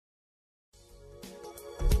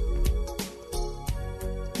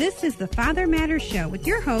This is the Father Matters Show with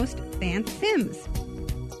your host, Vance Sims.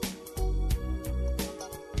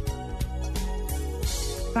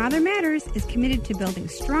 Father Matters is committed to building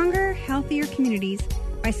stronger, healthier communities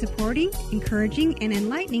by supporting, encouraging, and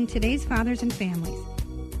enlightening today's fathers and families.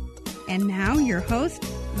 And now, your host,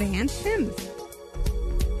 Vance Sims.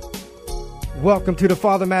 Welcome to the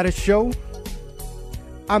Father Matters Show.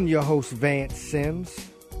 I'm your host, Vance Sims.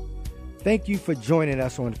 Thank you for joining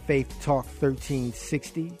us on Faith Talk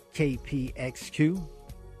 1360 KPXQ.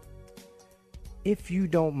 If you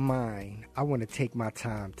don't mind, I want to take my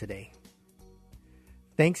time today.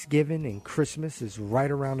 Thanksgiving and Christmas is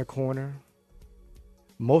right around the corner.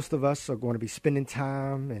 Most of us are going to be spending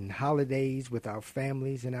time and holidays with our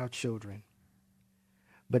families and our children.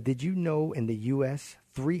 But did you know in the U.S.,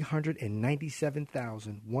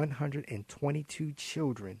 397,122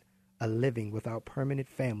 children are living without permanent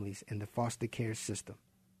families in the foster care system?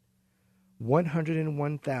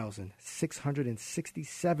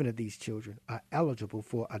 101,667 of these children are eligible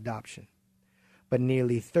for adoption. But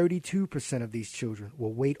nearly 32% of these children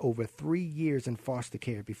will wait over 3 years in foster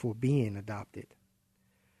care before being adopted.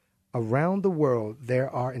 Around the world, there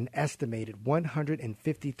are an estimated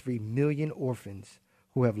 153 million orphans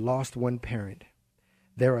who have lost one parent.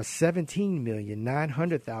 There are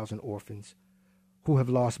 17,900,000 orphans who have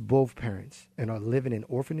lost both parents and are living in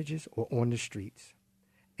orphanages or on the streets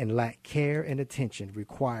and lack care and attention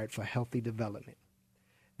required for healthy development.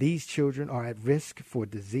 These children are at risk for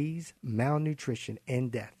disease, malnutrition,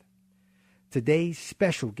 and death. Today's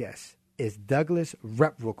special guest is Douglas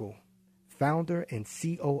Replogle, founder and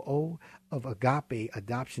COO of Agape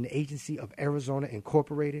Adoption Agency of Arizona,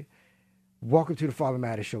 Incorporated. Welcome to the Father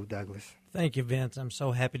Matters Show, Douglas. Thank you, Vince. I'm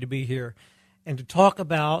so happy to be here and to talk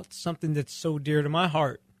about something that's so dear to my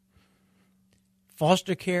heart.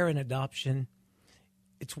 Foster care and adoption.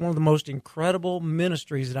 It's one of the most incredible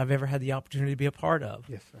ministries that I've ever had the opportunity to be a part of.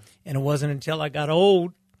 Yes, sir. And it wasn't until I got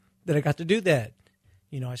old that I got to do that.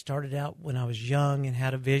 You know, I started out when I was young and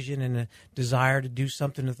had a vision and a desire to do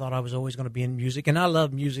something and thought I was always going to be in music. And I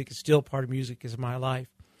love music. It's still part of music is my life.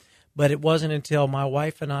 But it wasn't until my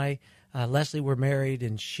wife and I, Leslie, were married,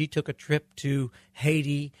 and she took a trip to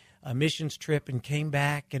Haiti, a missions trip, and came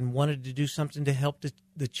back and wanted to do something to help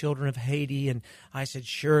the children of Haiti. And I said,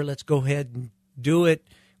 sure, let's go ahead and do it.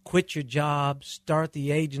 Quit your job, start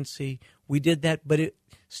the agency. We did that, but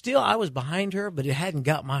I was behind her, but it hadn't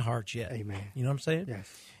got my heart yet. Amen. You know what I'm saying? Yes.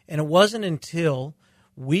 And it wasn't until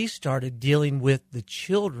we started dealing with the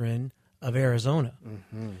children of Arizona.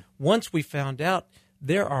 Mm-hmm. Once we found out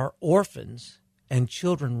there are orphans and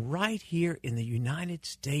children right here in the United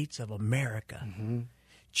States of America, mm-hmm.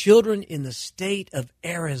 children in the state of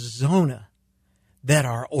Arizona that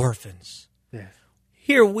are orphans. Yes.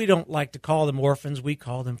 Here, we don't like to call them orphans. We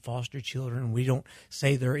call them foster children. We don't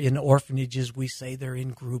say they're in orphanages. We say they're in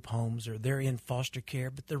group homes or they're in foster care.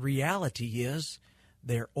 But the reality is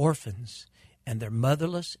they're orphans, and they're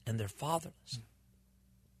motherless, and they're fatherless.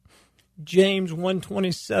 James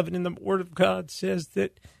 1:27 in the Word of God says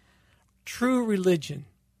that true religion,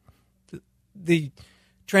 the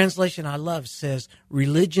translation I love says,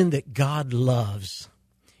 religion that God loves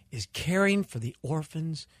is caring for the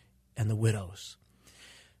orphans and the widows.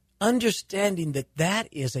 Understanding that that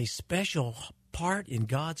is a special part in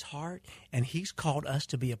God's heart, and He's called us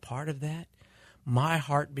to be a part of that, my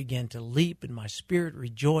heart began to leap and my spirit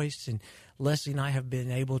rejoiced, and Leslie and I have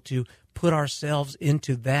been able to put ourselves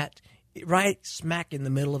into that right smack in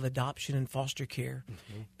the middle of adoption and foster care,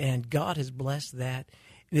 mm-hmm. and God has blessed that.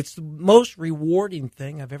 And it's the most rewarding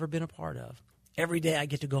thing I've ever been a part of. Every day I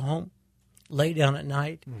get to go home, lay down at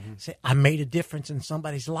night, mm-hmm. say, I made a difference in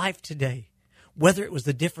somebody's life today. Whether it was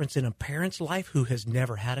the difference in a parent's life who has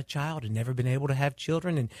never had a child and never been able to have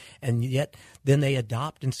children, and yet then they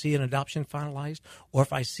adopt and see an adoption finalized, or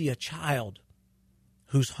if I see a child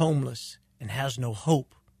who's homeless and has no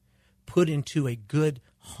hope put into a good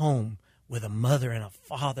home with a mother and a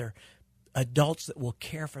father, adults that will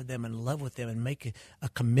care for them and love with them and make a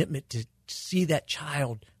commitment to see that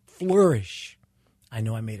child flourish, I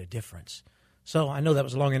know I made a difference. So I know that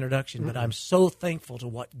was a long introduction, but I'm so thankful to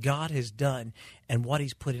what God has done and what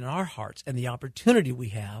He's put in our hearts and the opportunity we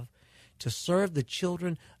have to serve the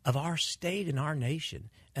children of our state and our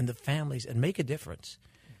nation and the families and make a difference.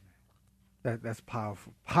 That's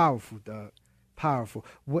powerful. Powerful, Doug. Powerful.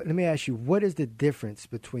 Let me ask you, what is the difference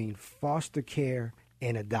between foster care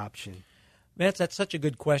and adoption? Vance, that's such a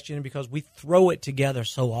good question because we throw it together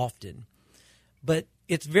so often. But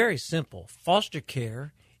it's very simple. Foster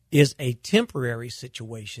care is a temporary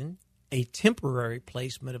situation, a temporary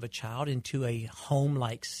placement of a child into a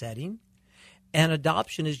home-like setting, and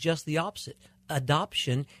adoption is just the opposite.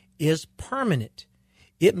 adoption is permanent.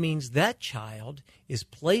 It means that child is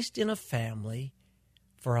placed in a family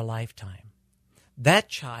for a lifetime. That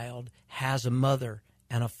child has a mother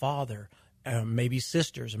and a father, maybe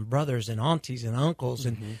sisters and brothers and aunties and uncles,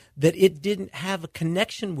 and that it didn't have a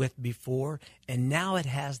connection with before, and now it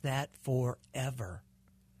has that forever.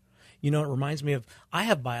 You know, it reminds me of, I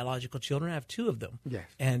have biological children. I have two of them. Yes.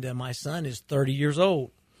 And my son is 30 years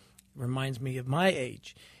old. It reminds me of my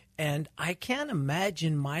age. And I can't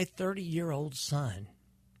imagine my 30-year-old son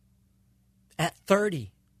at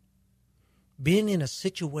 30 being in a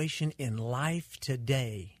situation in life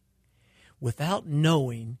today without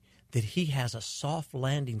knowing that he has a soft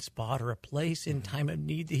landing spot or a place in time of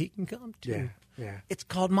need that he can come to. Yeah, yeah. It's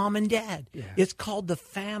called mom and dad. Yeah. It's called the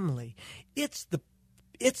family. It's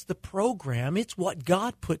the program. It's what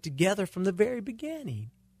God put together from the very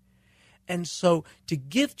beginning. And so to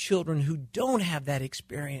give children who don't have that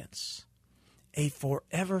experience a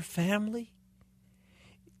forever family,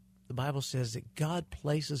 the Bible says that God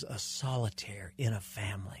places a solitaire in a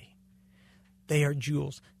family. They are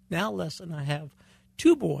jewels. Now, Les and I have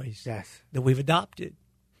two boys that we've adopted.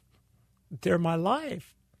 They're my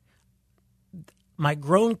life. My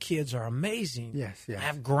grown kids are amazing. Yes. I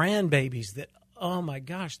have grandbabies that, oh my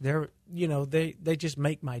gosh, they just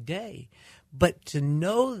make my day. But to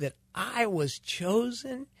know that I was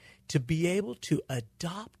chosen to be able to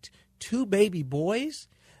adopt two baby boys,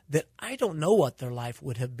 that I don't know what their life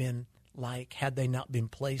would have been like had they not been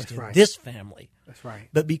placed in this family. That's right.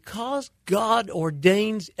 But because God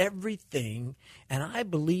ordains everything, and I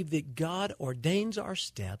believe that God ordains our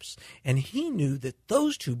steps, and he knew that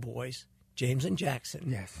those two boys, James and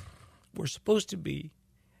Jackson, were supposed to be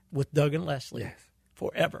with Doug and Leslie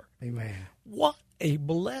forever. Amen. What a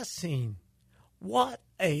blessing. What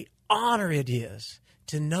a honor it is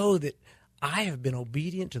to know that I have been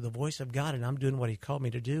obedient to the voice of God, and I'm doing what he called me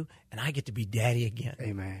to do, and I get to be daddy again.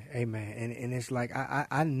 Amen. Amen. And it's like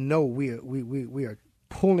I know we are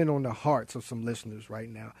pulling on the hearts of some listeners right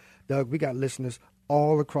now. Doug, we got listeners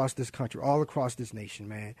all across this country, all across this nation,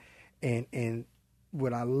 man. And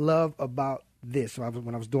what I love about this,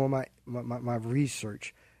 when I was doing my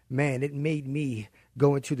research, man, it made me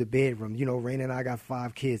go into the bedroom. You know, Raina and I got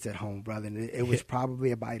 5 kids at home, brother, and it was probably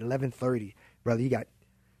about 11:30, brother. You got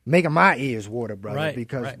making my ears water, brother,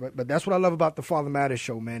 but that's what I love about the Father Matters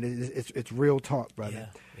show, man. It's real talk, brother.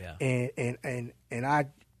 Yeah. And I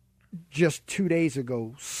just 2 days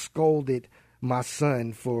ago scolded my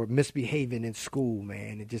son for misbehaving in school,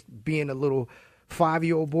 man, and just being a little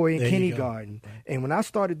 5-year-old boy in kindergarten. Right. And when I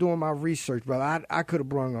started doing my research, brother, I could have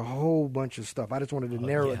brought a whole bunch of stuff. I just wanted to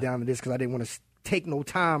narrow it down to this because I didn't want to take no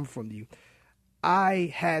time from you.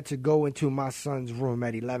 I had to go into my son's room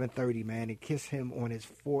at 11:30, man, and kiss him on his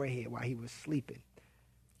forehead while he was sleeping.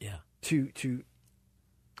 Yeah. To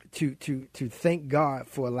thank God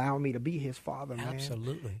for allowing me to be his father, man.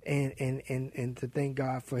 Absolutely. And to thank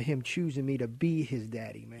God for him choosing me to be his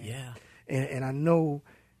daddy, man. Yeah. And I know,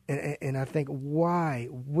 and I think, why?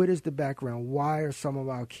 What is the background? Why are some of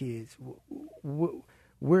our kids?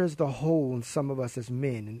 Where's the hole in some of us as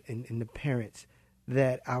men and the parents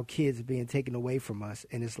that our kids are being taken away from us?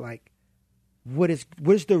 And it's like, what is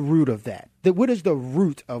the root of that? What is the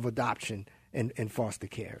root of adoption and foster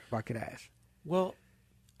care, if I could ask? Well,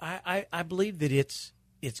 I believe that it's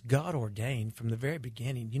God ordained from the very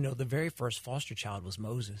beginning. You know, the very first foster child was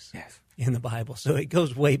Moses in the Bible. So it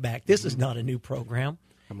goes way back. This is not a new program,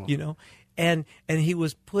 you know. And he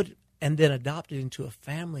was put and then adopted into a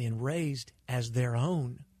family and raised as their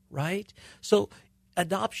own, right? So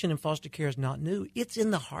adoption and foster care is not new. It's in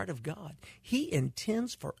the heart of God. He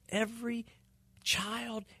intends for every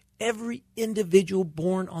child, every individual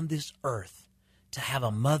born on this earth to have a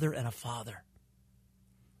mother and a father.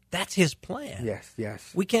 That's his plan.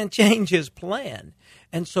 Yes. We can't change his plan.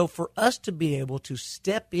 And so for us to be able to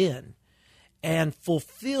step in and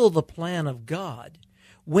fulfill the plan of God,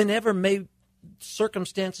 whenever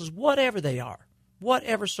circumstances, whatever they are,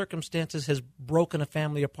 whatever circumstances has broken a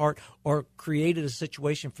family apart or created a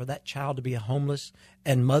situation for that child to be homeless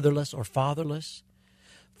and motherless or fatherless,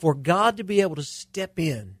 for God to be able to step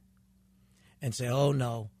in and say, oh,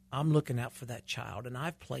 no, I'm looking out for that child, and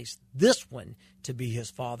I've placed this one to be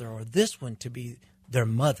his father or this one to be their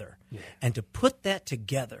mother, and to put that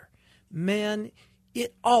together, man,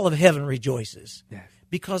 all of heaven rejoices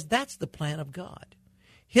because that's the plan of God.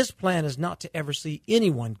 His plan is not to ever see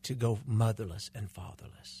anyone to go motherless and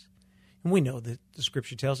fatherless. And we know that the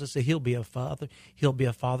Scripture tells us that he'll be a father. He'll be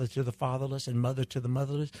a father to the fatherless and mother to the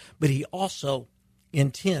motherless. But he also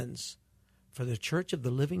intends for the church of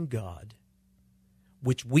the living God,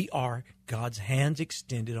 which we are, God's hands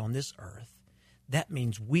extended on this earth, that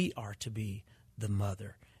means we are to be the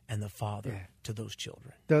mother and the father to those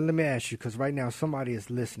children. Now, let me ask you, because right now somebody is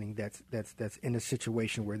listening that's in a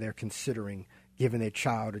situation where they're considering giving their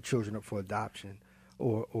child or children up for adoption,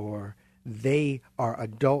 or they are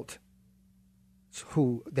adult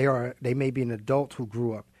they may be an adult who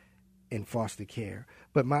grew up in foster care.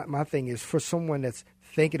 But my thing is, for someone that's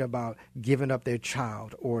thinking about giving up their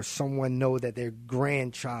child, or someone know that their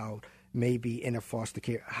grandchild may be in a foster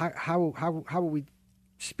care, how would we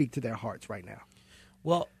speak to their hearts right now?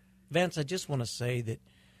 Well, Vance, I just want to say that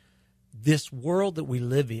this world that we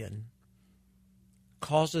live in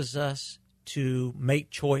causes us to make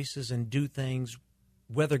choices and do things,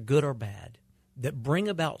 whether good or bad, that bring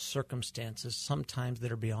about circumstances sometimes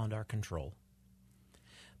that are beyond our control.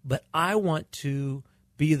 But I want to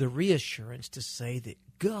be the reassurance to say that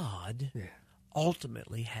God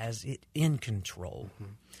ultimately has it in control.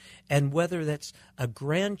 Mm-hmm. And whether that's a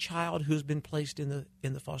grandchild who's been placed in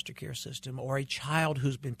the foster care system, or a child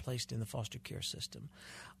who's been placed in the foster care system,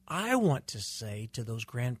 I want to say to those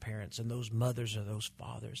grandparents and those mothers or those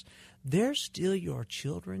fathers, they're still your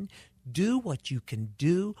children. Do what you can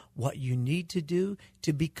do, what you need to do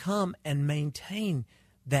to become and maintain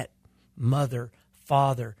that mother,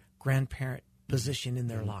 father, grandparent position in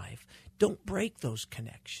their life. Don't break those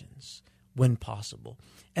connections when possible.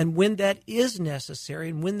 And when that is necessary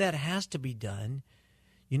and when that has to be done,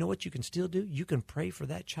 you know what you can still do? You can pray for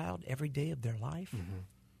that child every day of their life. Mm-hmm.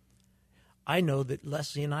 I know that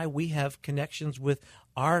Leslie and I, we have connections with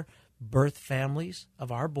our birth families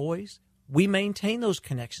of our boys. We maintain those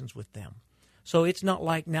connections with them. So it's not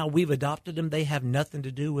like now we've adopted them, they have nothing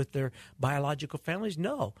to do with their biological families.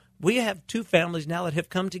 No, we have two families now that have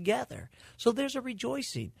come together. So there's a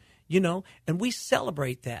rejoicing, and we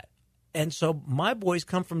celebrate that. And so my boys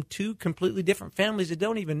come from two completely different families that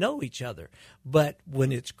don't even know each other. But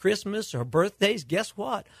when it's Christmas or birthdays, guess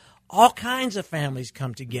what? All kinds of families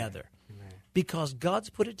come together. Amen. Because God's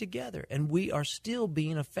put it together, and we are still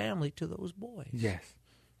being a family to those boys. Yes.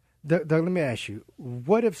 Doug, let me ask you,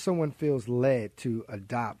 what if someone feels led to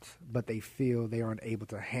adopt, but they feel they aren't able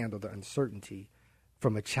to handle the uncertainty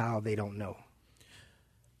from a child they don't know?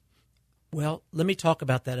 Well, let me talk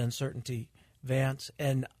about that uncertainty, Vance.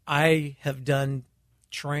 And I have done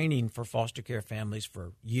training for foster care families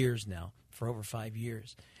for years now, for over 5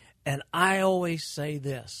 years. And I always say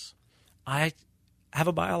this. I have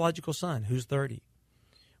a biological son who's 30.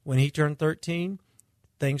 When he turned 13,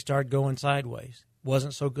 things started going sideways.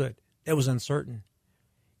 Wasn't so good. It was uncertain.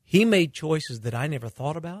 He made choices that I never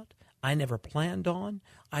thought about, I never planned on,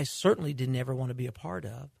 I certainly didn't ever want to be a part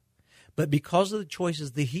of. But because of the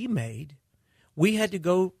choices that he made, we had to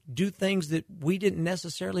go do things that we didn't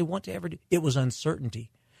necessarily want to ever do. It was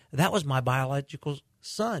uncertainty. That was my biological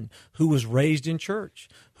son, who was raised in church,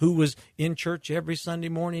 who was in church every Sunday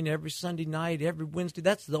morning, every Sunday night, every Wednesday.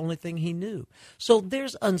 That's the only thing he knew. So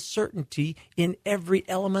there's uncertainty in every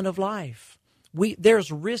element of life.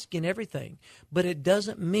 There's risk in everything, but it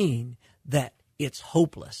doesn't mean that it's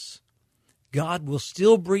hopeless. God will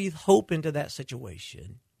still breathe hope into that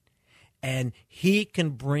situation, and he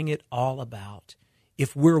can bring it all about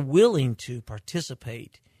if we're willing to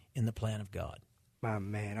participate in the plan of God. My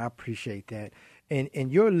man, I appreciate that. And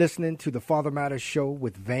you're listening to the Father Matters Show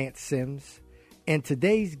with Vance Sims, and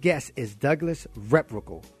today's guest is Douglas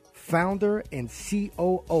Reprickle, founder and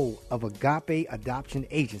COO of Agape Adoption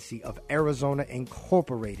Agency of Arizona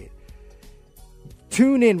Incorporated.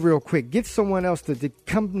 Tune in real quick. Get someone else to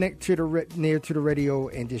come near to the radio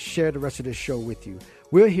and just share the rest of the show with you.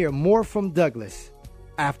 We'll hear more from Douglas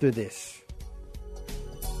after this.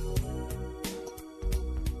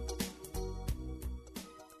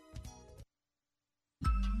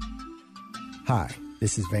 Hi,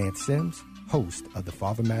 this is Vance Sims, host of the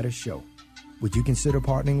Father Matters Show. Would you consider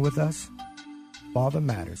partnering with us? Father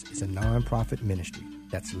Matters is a nonprofit ministry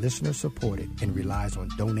that's listener-supported and relies on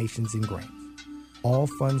donations and grants. All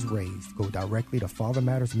funds raised go directly to Father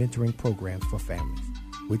Matters mentoring programs for families,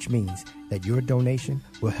 which means that your donation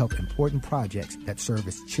will help important projects that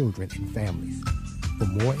service children and families. For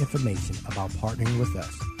more information about partnering with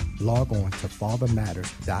us, log on to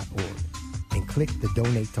fathermatters.org and click the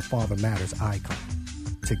Donate to Father Matters icon.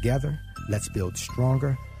 Together, let's build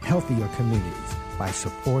stronger, healthier communities by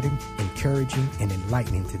supporting, encouraging, and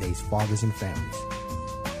enlightening today's fathers and families.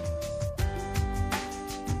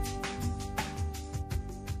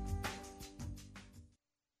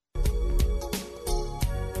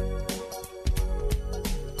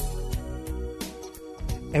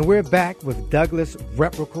 And we're back with Douglas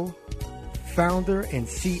Reprickle, founder and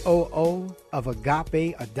COO of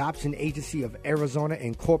Agape Adoption Agency of Arizona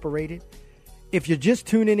Incorporated. If you're just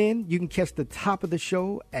tuning in, you can catch the top of the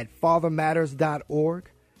show at fathermatters.org.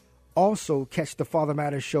 Also, catch the Father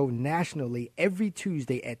Matters show nationally every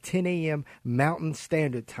Tuesday at 10 a.m. Mountain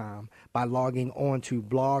Standard Time by logging on to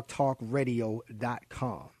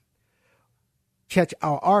blogtalkradio.com. Catch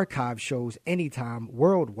our archive shows anytime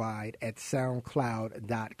worldwide at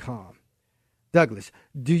soundcloud.com. Douglas,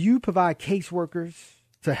 do you provide caseworkers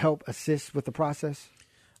to help assist with the process?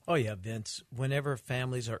 Oh, yeah, Vince. Whenever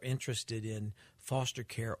families are interested in foster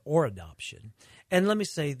care or adoption, and let me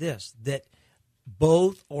say this, that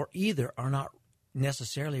both or either are not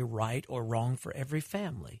necessarily right or wrong for every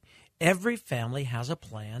family. Every family has a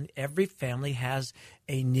plan. Every family has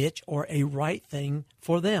a niche or a right thing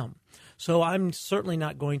for them. So I'm certainly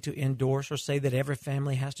not going to endorse or say that every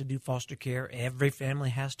family has to do foster care. Every family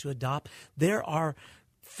has to adopt. There are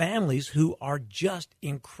families who are just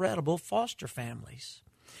incredible foster families.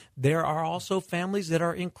 There are also families that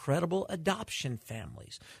are incredible adoption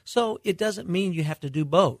families. So it doesn't mean you have to do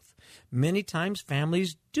both. Many times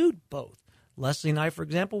families do both. Leslie and I, for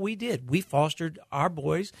example, we did. We fostered our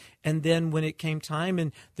boys, and then when it came time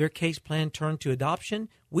and their case plan turned to adoption,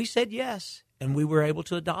 we said yes, and we were able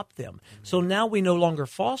to adopt them. Mm-hmm. So now we no longer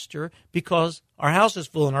foster because our house is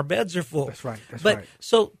full and our beds are full. That's right. But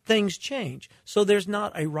so things change. So there's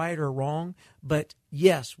not a right or wrong, but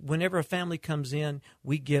yes, whenever a family comes in,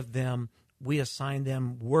 we assign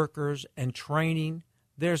them workers and training.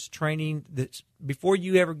 There's training that's before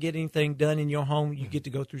you ever get anything done in your home, you get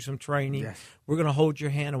to go through some training. Yes. We're going to hold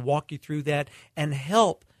your hand and walk you through that and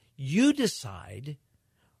help you decide,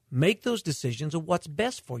 make those decisions of what's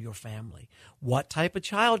best for your family. What type of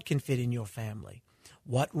child can fit in your family?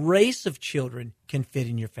 What race of children can fit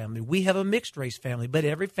in your family? We have a mixed race family, but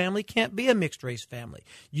every family can't be a mixed race family.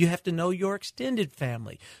 You have to know your extended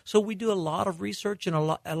family. So we do a lot of research and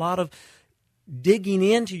a lot of digging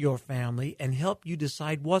into your family and help you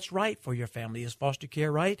decide what's right for your family. Is foster care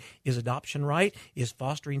right? Is adoption right? Is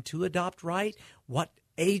fostering to adopt right? What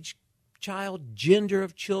age child, gender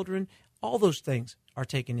of children, all those things are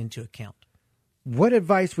taken into account. What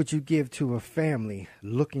advice would you give to a family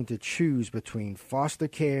looking to choose between foster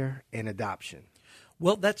care and adoption?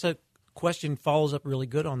 Well, that's a question follows up really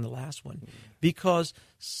good on the last one, because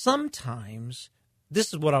sometimes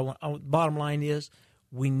this is what I want. Bottom line is,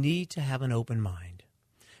 we need to have an open mind,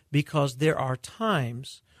 because there are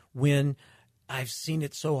times when I've seen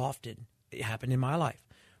it so often. It happened in my life.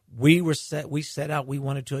 We set out, we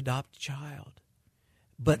wanted to adopt a child.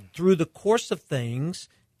 But through the course of things,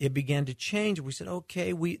 it began to change. We said,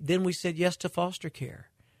 okay, then we said yes to foster care.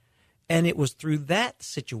 And it was through that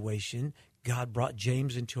situation, God brought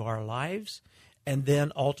James into our lives. And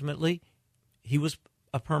then ultimately, he was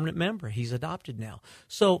a permanent member. He's adopted now.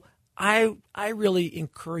 So I really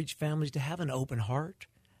encourage families to have an open heart,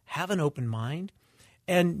 have an open mind,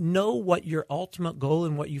 and know what your ultimate goal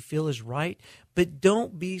and what you feel is right, but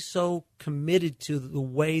don't be so committed to the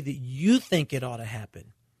way that you think it ought to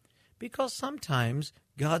happen, because sometimes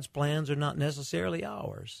God's plans are not necessarily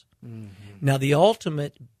ours. Mm-hmm. Now, the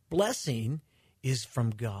ultimate blessing is from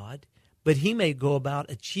God, but he may go about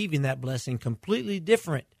achieving that blessing completely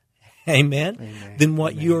different, amen, than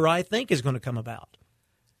what you or I think is going to come about.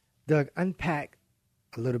 Doug, unpack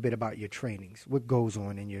a little bit about your trainings. What goes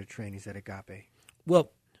on in your trainings at Agape?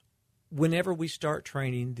 Well, whenever we start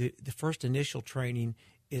training, the first initial training,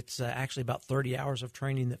 it's actually about 30 hours of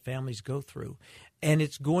training that families go through. And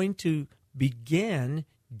it's going to begin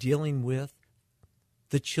dealing with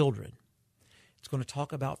the children. It's going to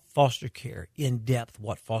talk about foster care in depth,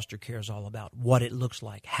 what foster care is all about, what it looks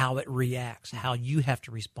like, how it reacts, how you have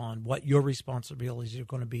to respond, what your responsibilities are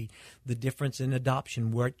going to be, the difference in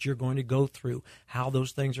adoption, what you're going to go through, how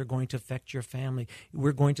those things are going to affect your family.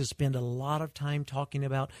 We're going to spend a lot of time talking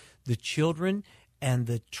about the children and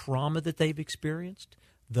the trauma that they've experienced,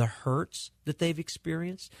 the hurts that they've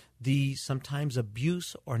experienced, the sometimes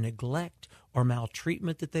abuse or neglect or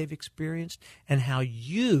maltreatment that they've experienced, and how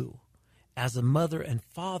you, as a mother and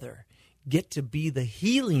father, get to be the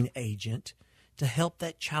healing agent to help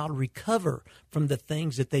that child recover from the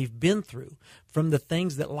things that they've been through, from the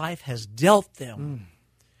things that life has dealt them,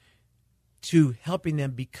 to helping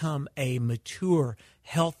them become a mature,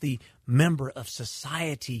 healthy member of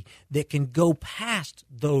society that can go past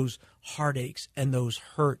those heartaches and those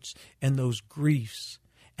hurts and those griefs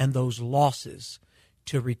and those losses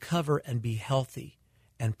to recover and be healthy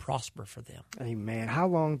and prosper for them. Amen. How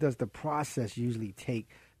long does the process usually take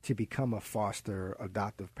to become a foster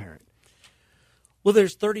adoptive parent? Well,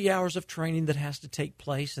 there's 30 hours of training that has to take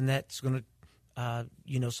place, and that's going to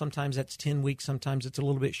Sometimes that's 10 weeks, sometimes it's a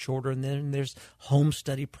little bit shorter. And then there's home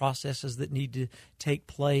study processes that need to take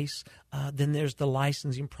place. Then there's the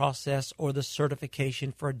licensing process or the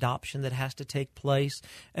certification for adoption that has to take place.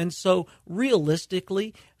 And so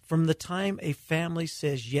realistically, from the time a family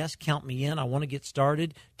says, yes, count me in, I want to get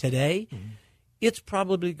started today, it's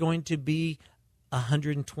probably going to be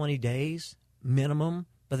 120 days minimum.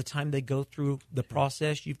 By the time they go through the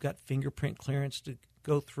process, you've got fingerprint clearance to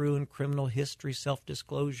go through and criminal history,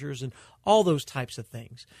 self-disclosures, and all those types of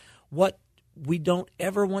things. What we don't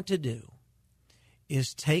ever want to do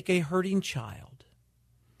is take a hurting child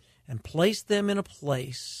and place them in a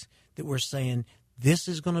place that we're saying, this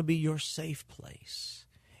is going to be your safe place,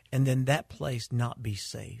 and then that place not be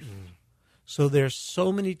safe. So there's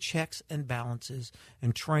so many checks and balances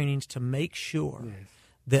and trainings to make sure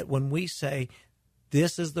that when we say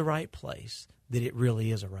this is the right place, that it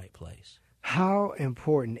really is a right place. How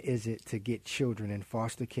important is it to get children in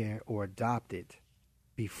foster care or adopted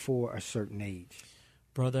before a certain age?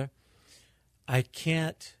 Brother, I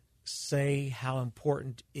can't say how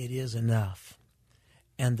important it is enough.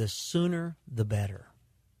 And the sooner, the better.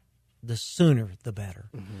 The sooner, the better.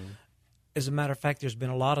 As a matter of fact, there's been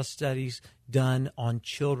a lot of studies done on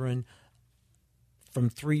children from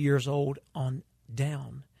 3 years old on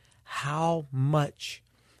down. How much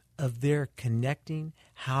of their connecting,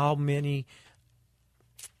 how many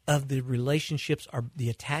of the relationships the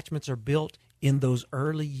attachments are built in those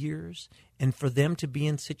early years, and for them to be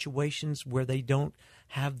in situations where they don't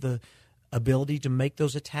have the ability to make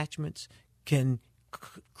those attachments can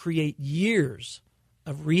create years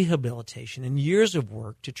of rehabilitation and years of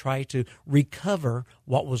work to try to recover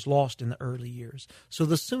what was lost in the early years. So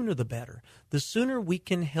the sooner the better. The sooner we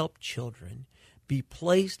can help children be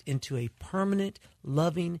placed into a permanent,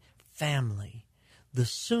 loving family, the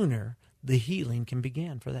sooner the healing can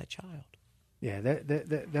begin for that child. Yeah,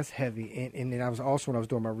 that's heavy. And then I was also, when I was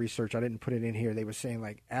doing my research, I didn't put it in here, they were saying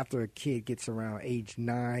like after a kid gets around age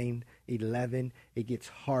 9, 11, it gets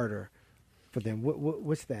harder for them.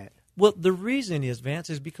 What's that? Well, the reason is, Vance,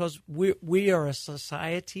 is because we are a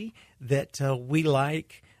society that we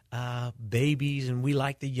like babies and we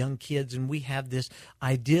like the young kids, and we have this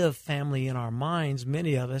idea of family in our minds,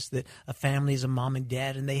 many of us, that a family is a mom and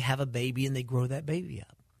dad and they have a baby and they grow that baby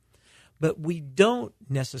up. But we don't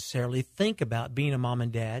necessarily think about being a mom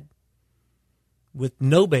and dad with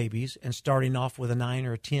no babies and starting off with a 9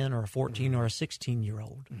 or a 10 or a 14 or a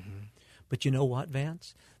 16-year-old. But you know what,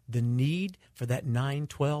 Vance? The need for that 9,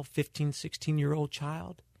 12, 15, 16-year-old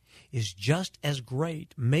child is just as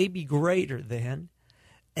great, maybe greater than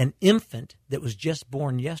an infant that was just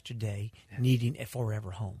born yesterday needing a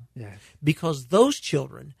forever home. Because those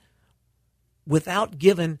children, without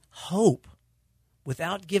given hope,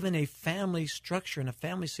 without given a family structure and a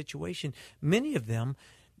family situation, many of them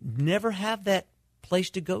never have that place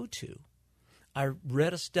to go to. I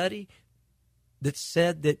read a study that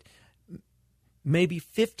said that maybe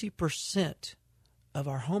 50% of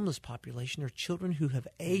our homeless population are children who have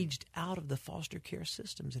aged out of the foster care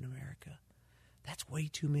systems in America. That's way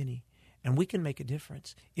too many. And we can make a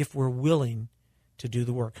difference if we're willing to do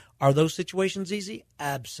the work. Are those situations easy?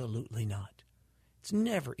 Absolutely not. It's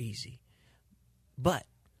never easy. But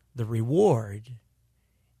the reward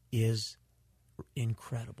is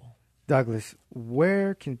incredible. Douglas,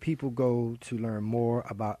 where can people go to learn more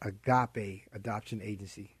about Agape Adoption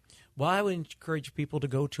Agency? Well, I would encourage people to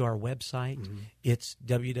go to our website. It's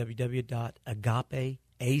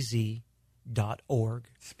www.agapeaz.org.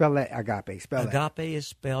 Spell that, Agape. Spell that. Agape is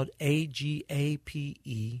spelled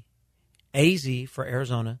A-G-A-P-E, A-Z for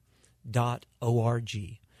Arizona,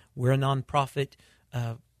 .org. We're a nonprofit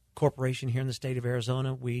corporation here in the state of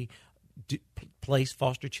Arizona. We place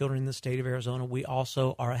foster children in the state of Arizona. We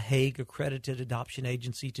also are a Hague accredited adoption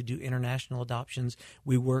agency to do international adoptions.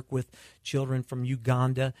 We work with children from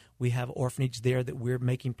Uganda. We have orphanage there that we're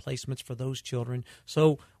making placements for those children.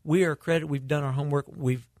 So we are accredited. We've done our homework.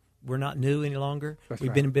 We're not new any longer.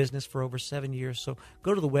 We've been in business for over 7 years. So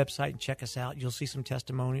go to the website and check us out. You'll see some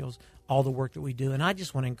testimonials, all the work that we do. And I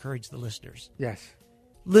just want to encourage the listeners. Yes.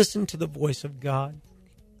 Listen to the voice of God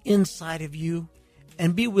inside of you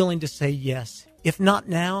and be willing to say yes. If not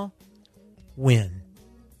now, when?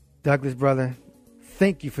 Douglas, brother,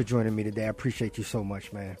 thank you for joining me today. I appreciate you so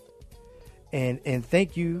much, man. And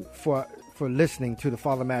thank you for listening to the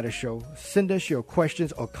Father Matters Show. Send us your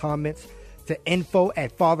questions or comments to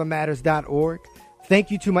info@fathermatters.org. Thank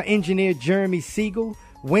you to my engineer, Jeremy Siegel.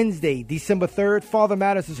 Wednesday, December 3rd, Father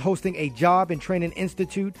Matters is hosting a job and training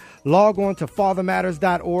institute. Log on to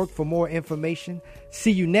fathermatters.org for more information.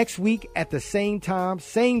 See you next week at the same time,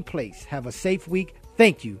 same place. Have a safe week.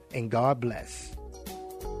 Thank you, and God bless.